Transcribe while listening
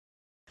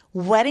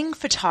Wedding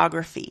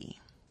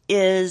photography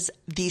is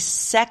the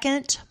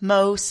second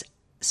most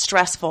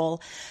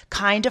stressful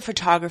kind of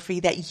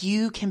photography that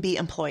you can be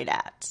employed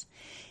at.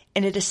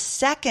 And it is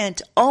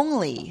second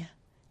only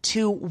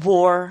to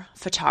war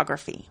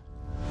photography.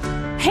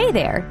 Hey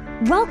there!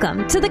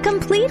 Welcome to the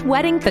Complete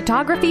Wedding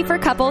Photography for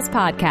Couples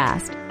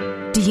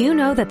podcast. Do you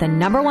know that the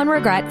number one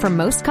regret for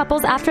most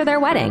couples after their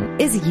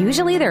wedding is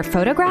usually their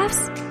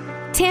photographs?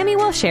 Tammy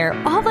will share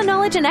all the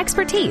knowledge and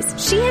expertise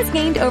she has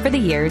gained over the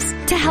years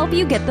to help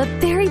you get the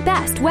very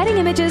best wedding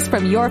images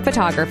from your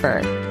photographer.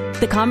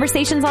 The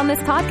conversations on this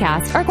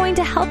podcast are going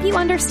to help you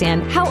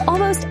understand how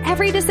almost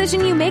every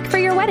decision you make for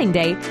your wedding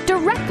day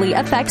directly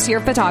affects your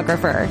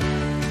photographer.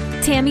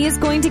 Tammy is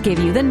going to give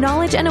you the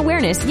knowledge and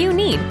awareness you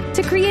need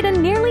to create a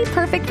nearly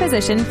perfect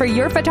position for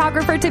your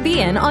photographer to be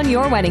in on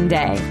your wedding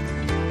day.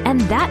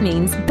 And that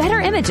means better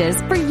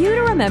images for you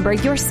to remember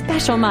your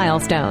special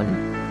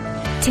milestone.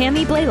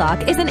 Tammy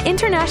Blaylock is an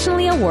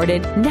internationally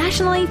awarded,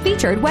 nationally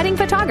featured wedding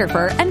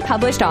photographer and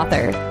published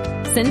author.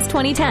 Since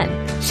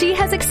 2010, she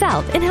has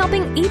excelled in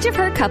helping each of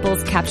her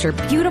couples capture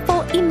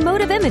beautiful,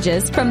 emotive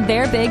images from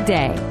their big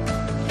day.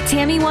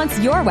 Tammy wants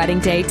your wedding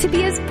day to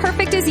be as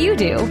perfect as you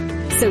do.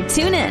 So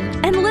tune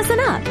in and listen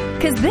up,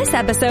 because this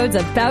episode's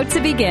about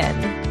to begin.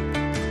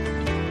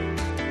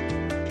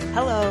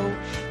 Hello,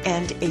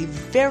 and a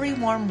very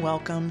warm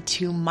welcome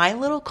to my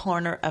little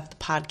corner of the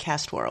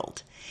podcast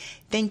world.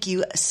 Thank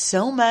you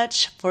so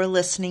much for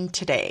listening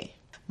today.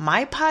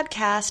 My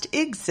podcast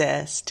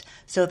exists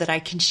so that I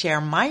can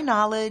share my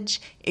knowledge,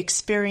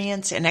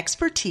 experience, and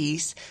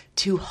expertise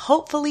to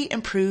hopefully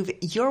improve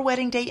your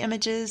wedding day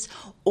images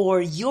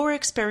or your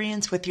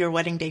experience with your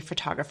wedding day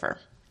photographer.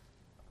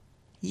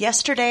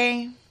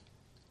 Yesterday,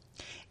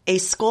 a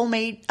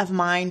schoolmate of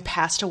mine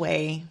passed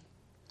away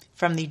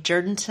from the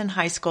Jourdanton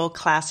High School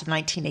class of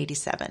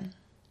 1987.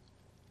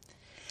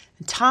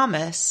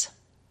 Thomas,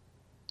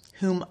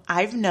 whom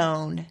I've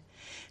known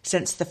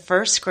since the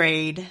first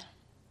grade,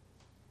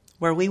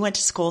 where we went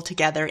to school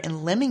together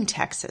in Lemming,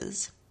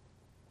 Texas.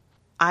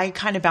 I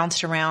kind of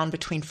bounced around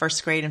between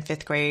first grade and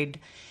fifth grade,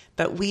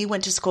 but we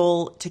went to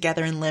school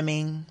together in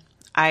Lemming.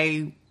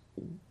 I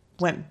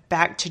went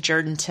back to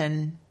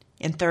Jourdanton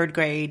in third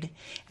grade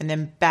and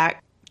then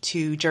back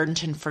to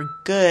Jourdanton for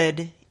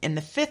good in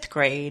the fifth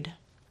grade.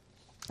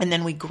 And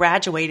then we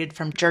graduated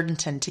from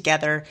Jourdanton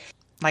together,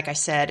 like I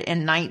said,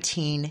 in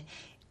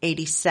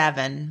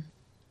 1987.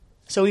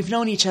 So we've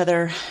known each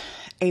other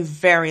a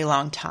very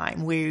long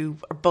time. We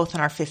are both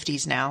in our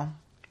 50s now.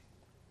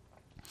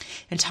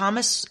 And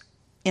Thomas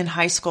in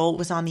high school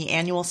was on the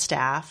annual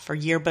staff or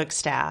yearbook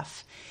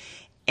staff.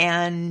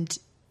 And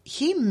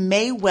he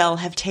may well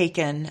have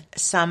taken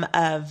some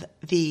of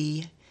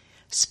the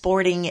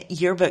sporting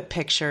yearbook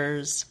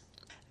pictures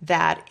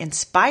that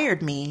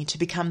inspired me to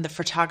become the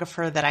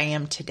photographer that I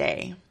am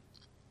today.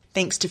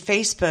 Thanks to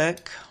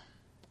Facebook,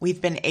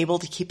 we've been able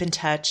to keep in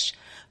touch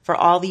for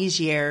all these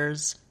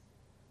years.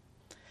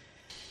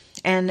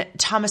 And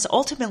Thomas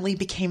ultimately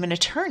became an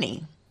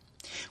attorney,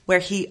 where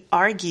he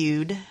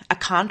argued a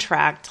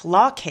contract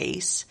law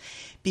case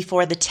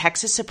before the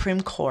Texas Supreme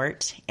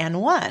Court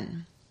and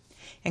won.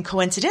 And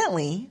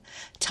coincidentally,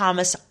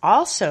 Thomas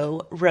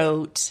also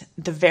wrote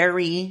the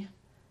very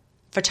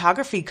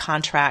photography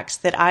contracts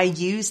that I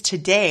use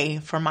today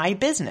for my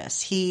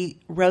business. He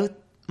wrote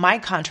my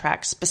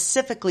contracts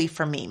specifically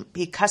for me.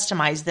 He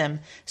customized them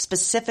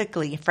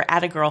specifically for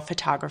Atta Girl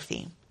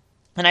photography,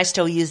 and I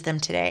still use them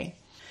today.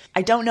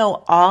 I don't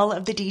know all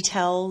of the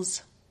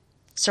details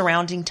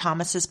surrounding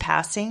Thomas's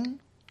passing,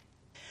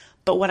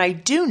 but what I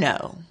do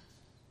know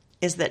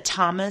is that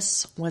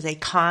Thomas was a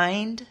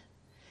kind,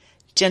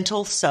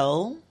 gentle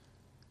soul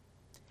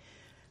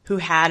who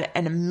had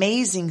an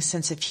amazing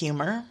sense of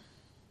humor.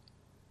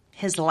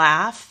 His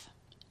laugh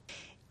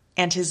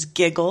and his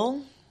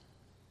giggle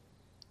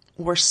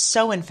were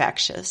so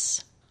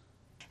infectious,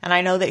 and I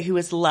know that he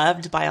was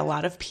loved by a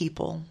lot of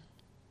people,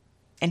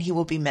 and he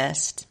will be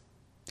missed.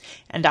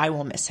 And I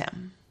will miss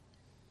him.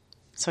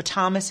 So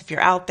Thomas, if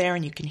you're out there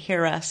and you can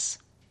hear us,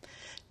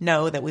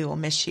 know that we will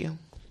miss you.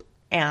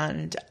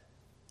 And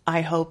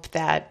I hope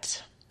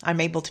that I'm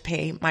able to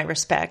pay my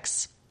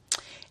respects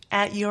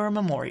at your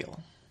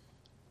memorial.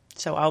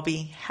 So I'll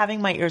be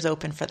having my ears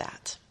open for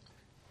that.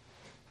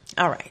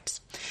 All right,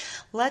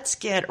 let's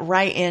get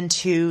right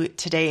into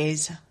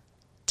today's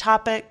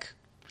topic.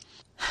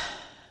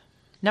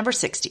 Number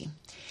 60.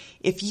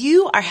 If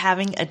you are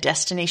having a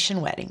destination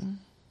wedding,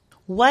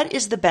 what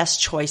is the best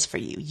choice for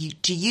you?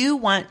 Do you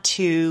want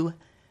to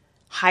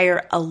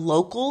hire a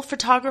local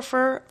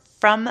photographer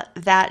from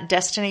that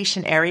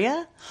destination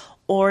area?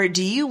 Or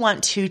do you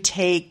want to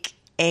take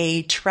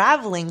a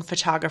traveling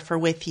photographer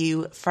with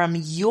you from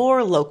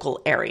your local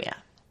area?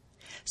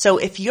 So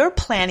if you're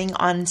planning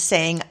on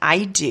saying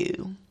I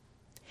do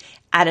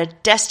at a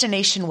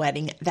destination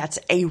wedding, that's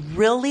a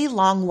really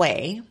long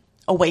way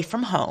away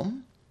from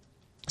home.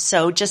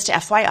 So just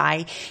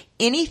FYI,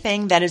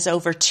 anything that is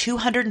over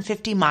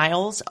 250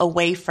 miles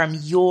away from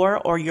your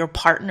or your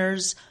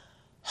partner's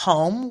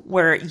home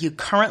where you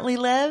currently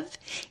live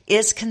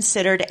is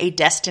considered a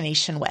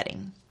destination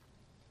wedding.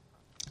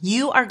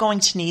 You are going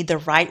to need the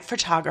right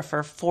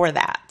photographer for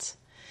that.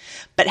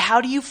 But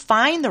how do you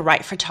find the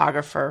right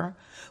photographer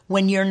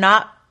when you're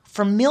not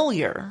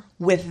familiar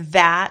with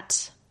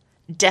that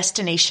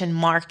destination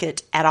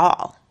market at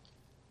all?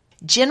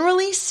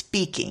 Generally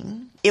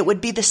speaking, it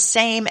would be the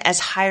same as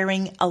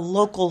hiring a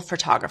local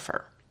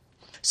photographer.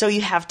 So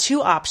you have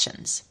two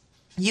options.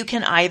 You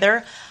can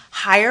either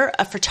hire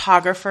a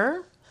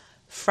photographer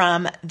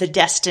from the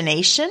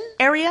destination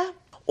area,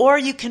 or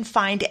you can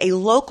find a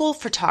local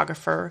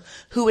photographer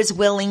who is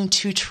willing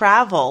to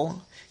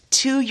travel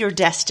to your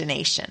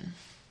destination.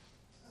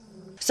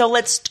 So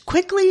let's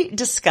quickly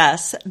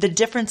discuss the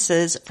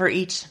differences for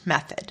each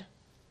method.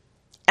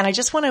 And I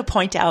just want to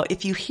point out,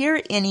 if you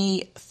hear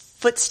any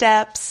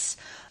footsteps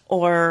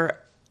or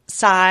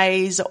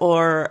sighs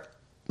or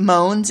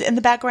moans in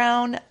the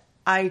background,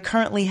 I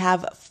currently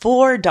have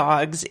 4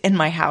 dogs in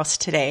my house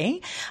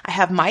today. I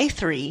have my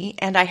 3,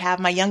 and I have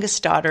my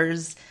youngest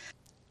daughter's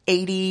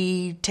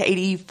 80 to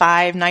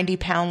 85,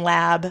 90-pound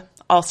lab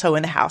also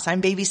in the house.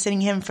 I'm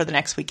babysitting him for the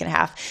next week and a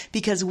half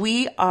because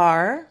we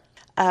are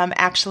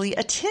actually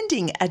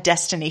attending a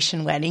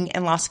destination wedding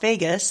in Las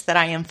Vegas that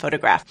I am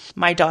photographing.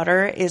 My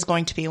daughter is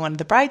going to be one of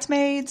the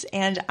bridesmaids,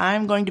 and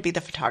I'm going to be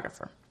the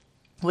photographer,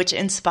 which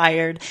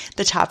inspired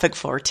the topic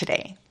for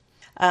today.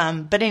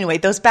 But anyway,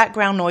 those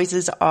background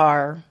noises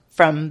are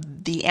from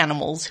the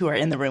animals who are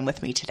in the room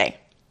with me today.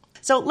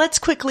 So let's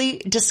quickly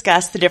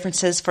discuss the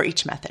differences for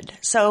each method.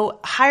 So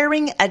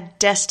hiring a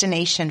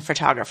destination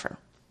photographer.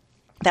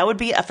 That would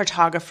be a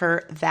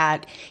photographer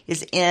that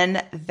is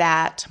in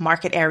that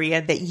market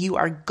area that you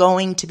are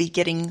going to be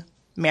getting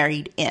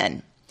married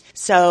in.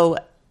 So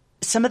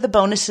some of the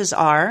bonuses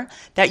are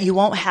that you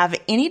won't have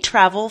any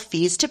travel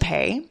fees to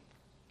pay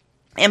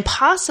and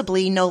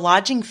possibly no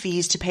lodging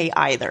fees to pay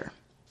either.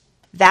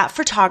 That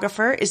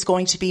photographer is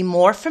going to be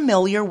more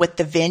familiar with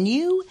the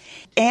venue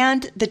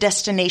and the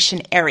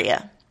destination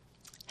area.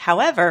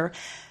 However,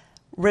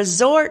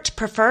 resort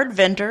preferred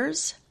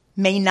vendors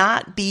may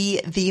not be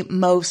the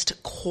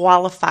most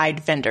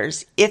qualified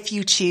vendors if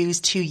you choose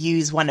to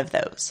use one of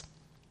those.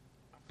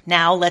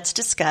 Now let's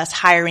discuss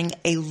hiring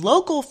a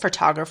local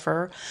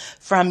photographer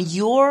from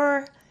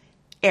your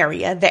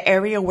area, the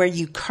area where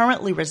you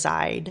currently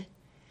reside,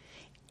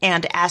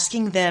 and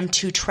asking them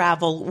to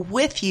travel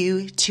with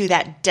you to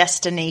that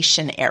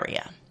destination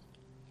area.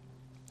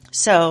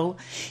 So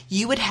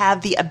you would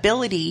have the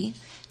ability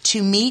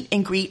to meet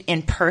and greet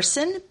in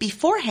person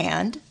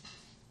beforehand,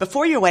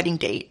 before your wedding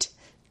date,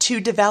 to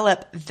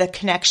develop the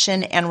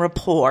connection and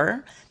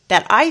rapport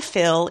that I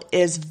feel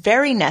is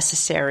very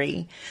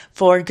necessary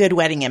for good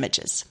wedding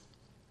images.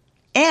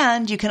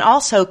 And you can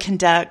also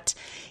conduct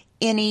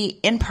any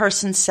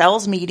in-person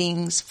sales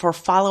meetings for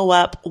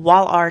follow-up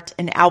wall art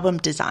and album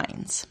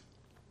designs.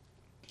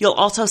 You'll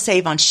also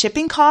save on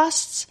shipping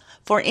costs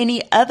for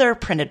any other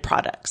printed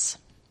products.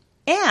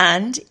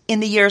 And in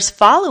the years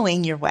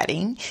following your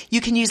wedding,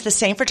 you can use the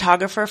same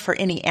photographer for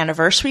any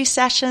anniversary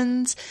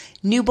sessions,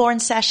 newborn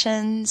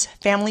sessions,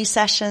 family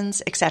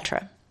sessions,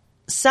 etc.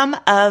 Some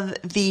of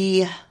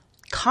the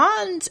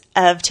cons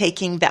of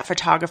taking that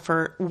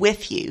photographer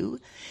with you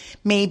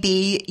may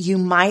be you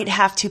might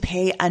have to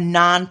pay a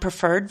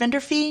non-preferred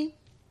vendor fee,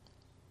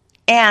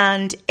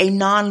 and a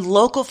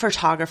non-local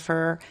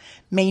photographer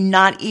may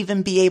not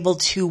even be able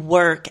to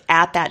work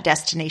at that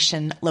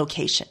destination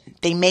location.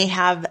 They may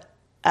have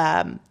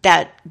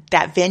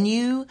that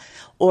venue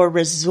or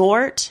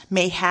resort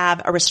may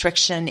have a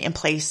restriction in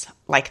place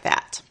like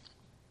that.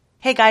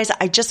 Hey guys,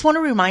 I just want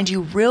to remind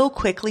you real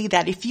quickly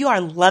that if you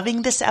are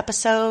loving this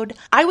episode,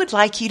 I would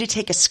like you to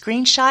take a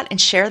screenshot and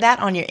share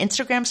that on your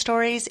Instagram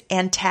stories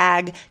and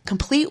tag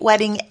Complete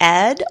Wedding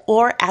Ed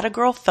or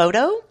 @agirl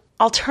photo.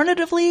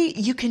 Alternatively,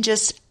 you can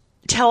just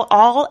tell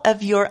all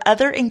of your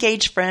other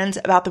engaged friends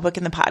about the book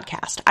and the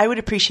podcast. I would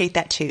appreciate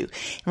that too.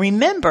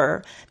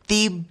 Remember,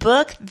 the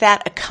book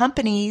that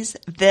accompanies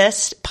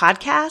this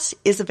podcast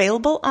is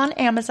available on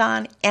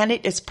Amazon and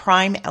it is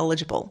Prime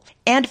eligible.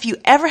 And if you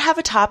ever have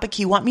a topic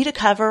you want me to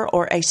cover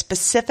or a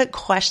specific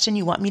question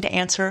you want me to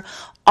answer,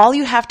 all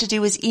you have to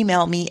do is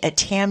email me at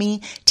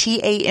Tammy,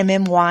 Tammy,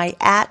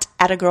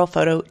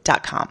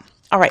 @agirlphoto.com.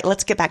 All right,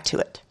 let's get back to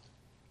it.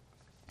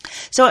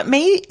 So it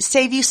may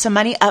save you some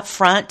money up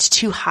front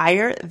to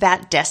hire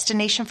that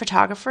destination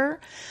photographer,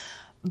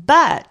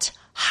 but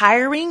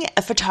hiring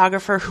a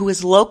photographer who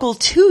is local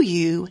to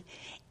you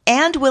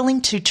and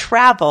willing to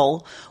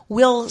travel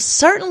will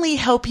certainly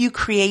help you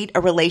create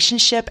a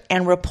relationship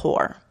and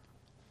rapport.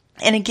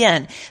 And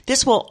again,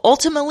 this will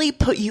ultimately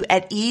put you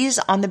at ease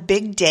on the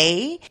big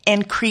day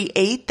and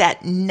create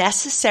that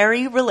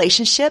necessary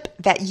relationship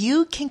that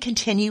you can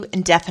continue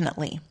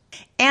indefinitely.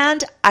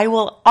 And I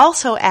will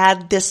also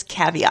add this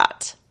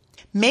caveat.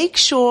 Make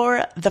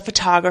sure the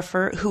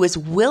photographer who is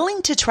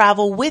willing to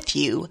travel with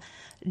you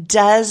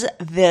does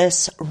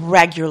this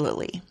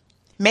regularly.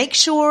 Make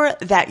sure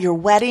that your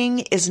wedding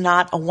is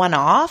not a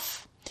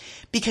one-off.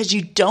 because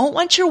you don't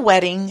want your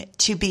wedding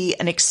to be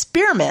an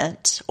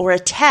experiment or a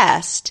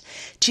test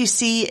to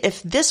see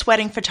if this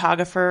wedding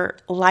photographer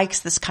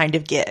likes this kind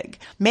of gig.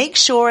 Make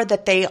sure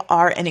that they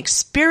are an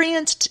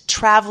experienced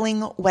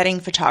traveling wedding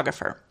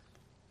photographer.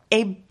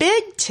 A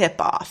big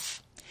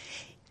tip-off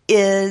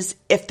is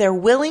if they're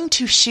willing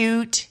to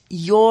shoot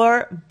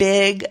your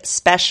big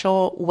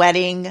special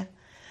wedding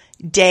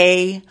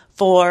day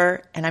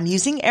for, and I'm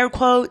using air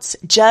quotes,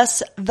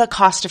 just the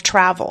cost of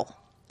travel.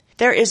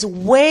 There is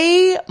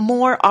way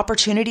more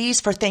opportunities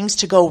for things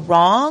to go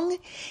wrong,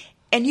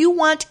 and you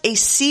want a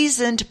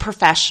seasoned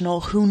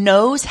professional who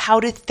knows how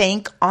to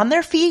think on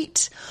their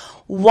feet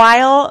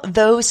while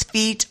those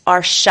feet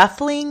are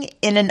shuffling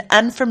in an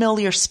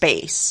unfamiliar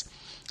space.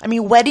 I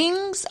mean,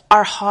 weddings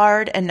are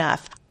hard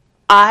enough.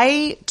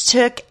 I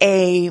took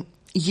a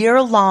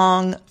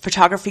year-long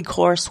photography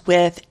course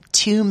with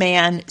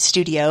two-man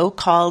studio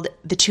called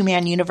the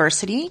Two-Man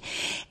University,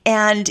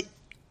 and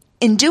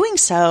in doing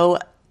so,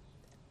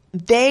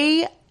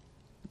 they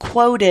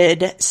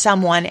quoted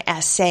someone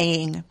as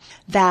saying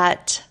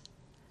that,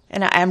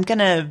 and I'm going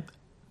to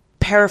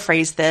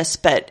paraphrase this,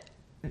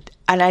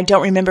 and I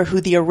don't remember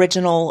who the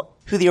original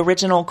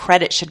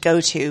credit should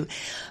go to,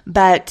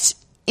 but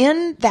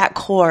in that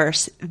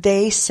course,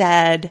 they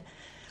said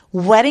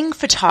wedding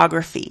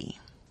photography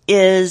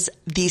is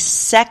the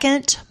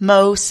second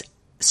most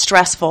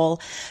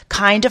stressful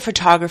kind of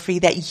photography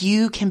that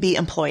you can be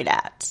employed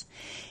at.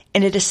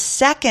 And it is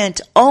second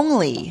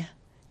only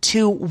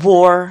to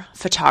war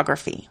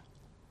photography.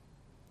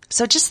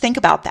 So just think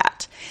about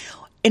that.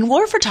 In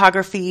war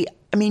photography,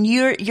 I mean,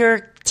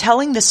 you're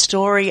telling the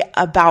story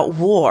about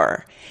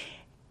war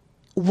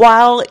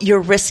while you're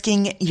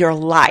risking your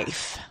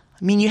life.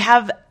 I mean, you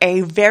have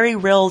a very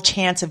real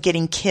chance of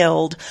getting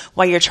killed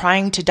while you're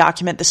trying to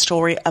document the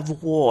story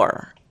of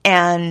war.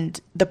 And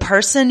the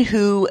person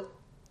who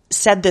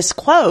said this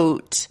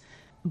quote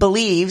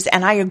believes,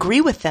 and I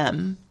agree with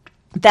them,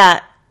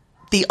 that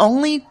the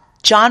only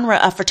genre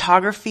of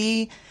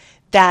photography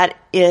that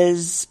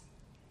is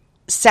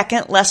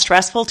second less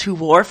stressful to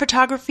war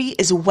photography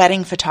is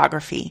wedding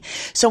photography.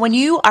 So when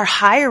you are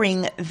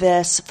hiring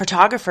this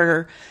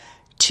photographer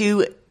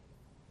to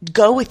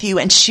go with you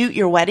and shoot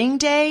your wedding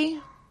day,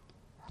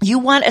 you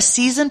want a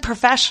seasoned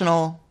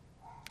professional,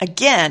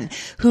 again,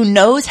 who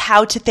knows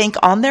how to think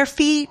on their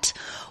feet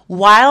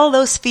while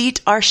those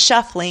feet are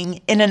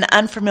shuffling in an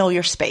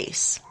unfamiliar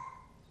space.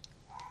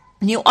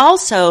 You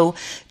also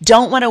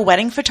don't want a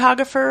wedding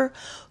photographer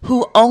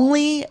who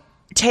only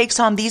takes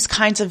on these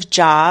kinds of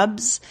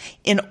jobs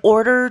in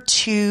order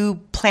to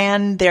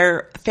plan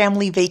their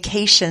family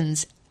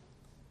vacations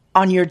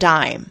on your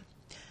dime.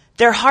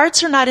 Their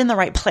hearts are not in the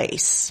right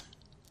place.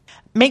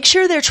 Make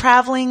sure they're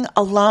traveling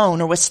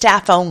alone or with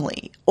staff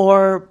only.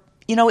 Or,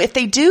 if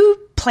they do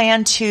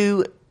plan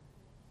to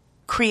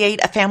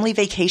create a family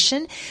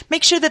vacation,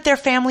 make sure that their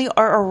family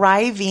are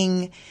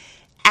arriving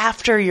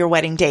after your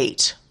wedding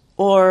date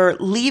or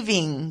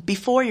leaving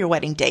before your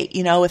wedding date.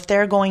 If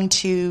they're going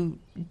to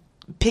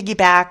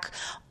piggyback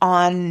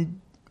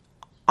on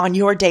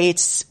your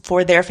dates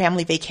for their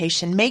family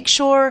vacation, make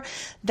sure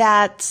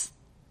that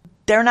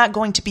they're not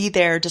going to be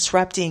there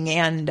disrupting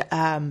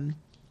and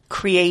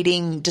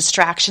creating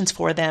distractions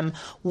for them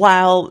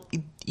while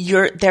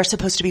they're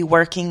supposed to be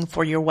working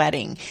for your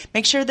wedding.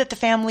 Make sure that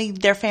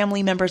their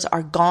family members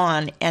are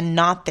gone and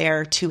not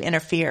there to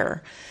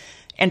interfere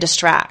and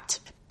distract.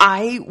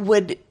 I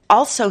would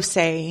also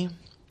say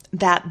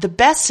that the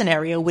best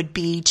scenario would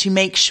be to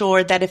make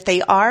sure that if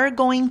they are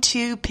going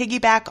to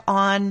piggyback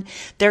on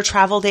their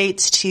travel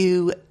dates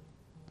to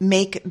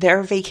make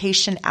their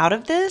vacation out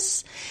of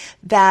this,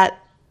 that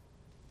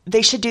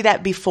they should do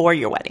that before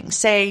your wedding.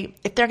 Say,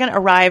 if they're going to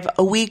arrive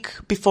a week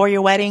before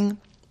your wedding,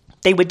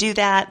 they would do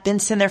that, then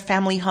send their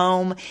family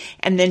home,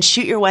 and then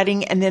shoot your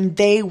wedding, and then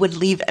they would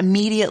leave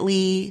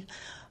immediately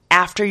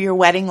after your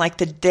wedding, like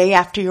the day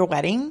after your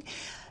wedding,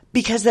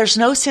 because there's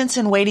no sense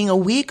in waiting a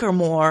week or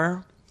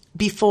more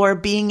before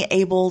being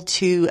able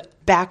to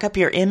back up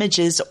your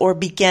images or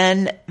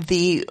begin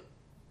the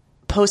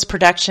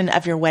post-production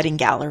of your wedding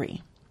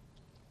gallery.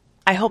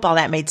 I hope all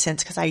that made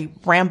sense because I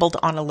rambled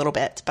on a little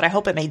bit, but I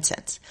hope it made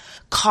sense.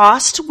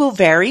 Cost will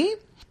vary,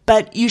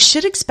 but you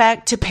should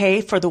expect to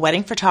pay for the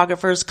wedding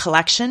photographer's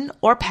collection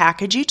or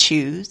package you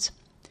choose,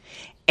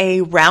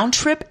 a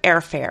round-trip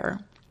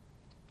airfare,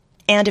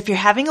 and if you're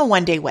having a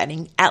one-day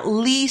wedding, at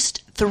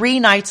least 3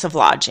 nights of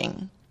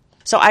lodging.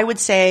 So I would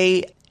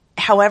say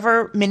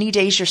however many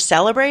days you're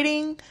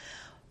celebrating,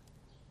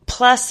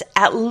 plus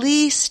at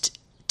least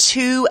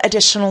 2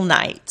 additional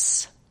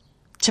nights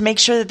to make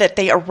sure that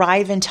they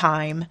arrive in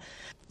time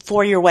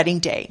for your wedding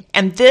day.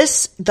 And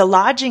the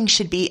lodging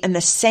should be in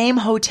the same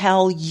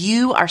hotel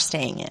you are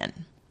staying in.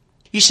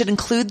 You should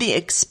include the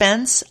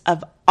expense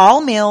of all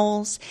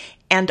meals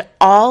and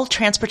all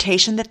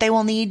transportation that they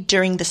will need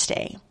during the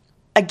stay.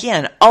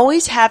 Again,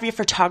 always have your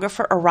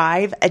photographer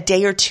arrive a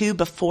day or 2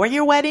 before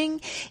your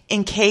wedding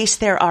in case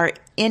there are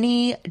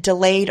any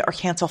delayed or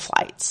canceled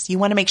flights. You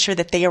want to make sure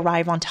that they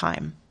arrive on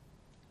time.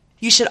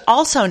 You should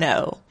also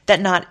know that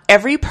not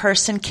every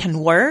person can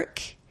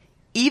work,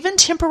 even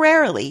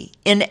temporarily,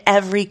 in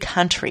every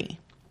country.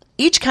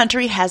 Each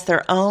country has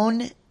their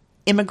own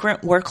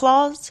immigrant work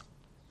laws,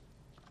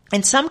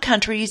 and some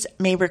countries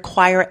may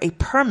require a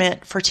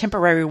permit for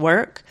temporary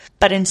work,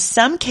 but in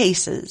some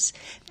cases,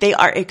 they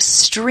are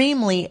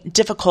extremely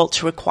difficult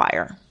to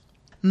require.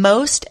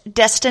 Most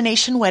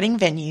destination wedding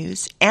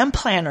venues and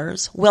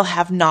planners will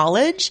have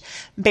knowledge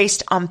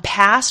based on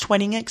past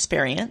wedding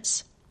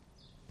experience,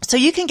 so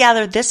you can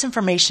gather this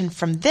information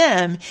from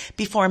them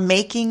before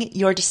making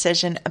your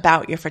decision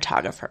about your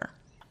photographer.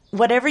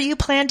 Whatever you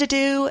plan to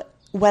do,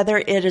 whether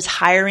it is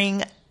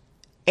hiring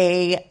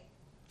a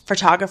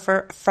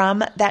photographer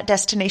from that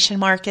destination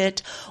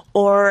market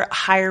or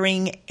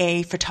hiring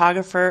a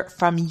photographer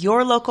from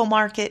your local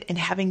market and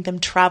having them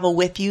travel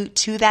with you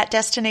to that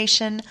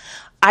destination,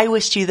 I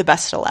wish you the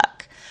best of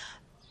luck.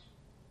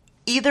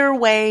 Either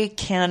way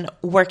can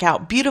work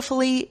out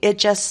beautifully. It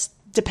just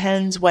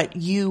depends what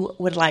you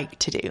would like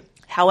to do.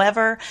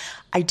 However,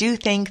 I do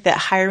think that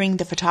hiring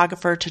the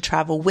photographer to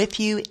travel with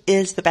you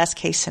is the best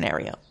case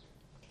scenario.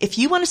 If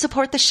you want to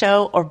support the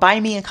show or buy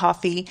me a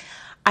coffee,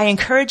 I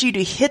encourage you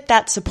to hit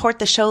that support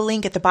the show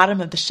link at the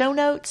bottom of the show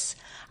notes.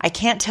 I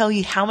can't tell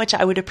you how much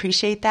I would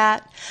appreciate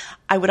that.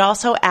 I would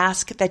also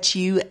ask that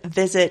you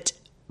visit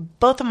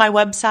both of my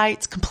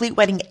websites,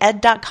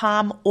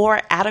 CompleteWeddingEd.com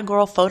or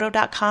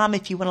attagirlphoto.com,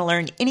 if you want to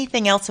learn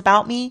anything else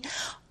about me.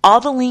 All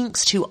the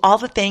links to all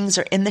the things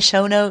are in the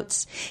show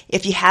notes.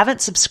 If you haven't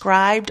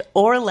subscribed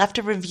or left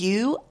a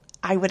review,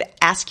 I would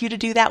ask you to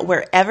do that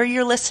wherever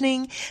you're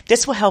listening.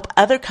 This will help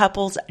other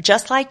couples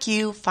just like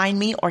you find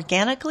me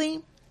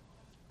organically.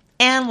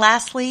 And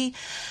lastly,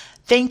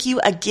 thank you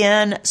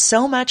again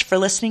so much for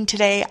listening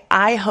today.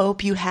 I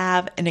hope you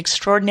have an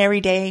extraordinary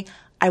day.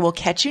 I will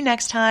catch you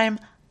next time.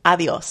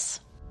 Adios.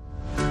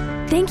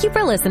 Thank you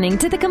for listening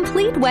to the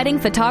Complete Wedding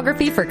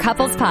Photography for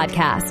Couples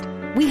podcast.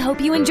 We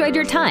hope you enjoyed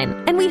your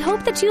time, and we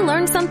hope that you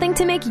learned something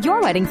to make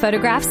your wedding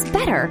photographs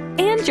better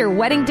and your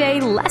wedding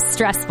day less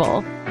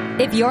stressful.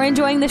 If you're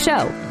enjoying the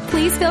show,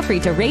 please feel free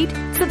to rate,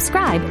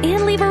 subscribe,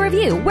 and leave a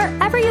review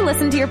wherever you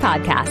listen to your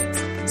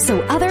podcasts,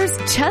 so others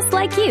just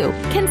like you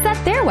can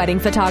set their wedding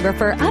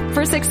photographer up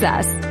for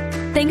success.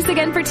 Thanks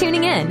again for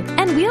tuning in,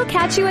 and we'll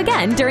catch you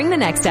again during the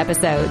next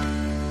episode.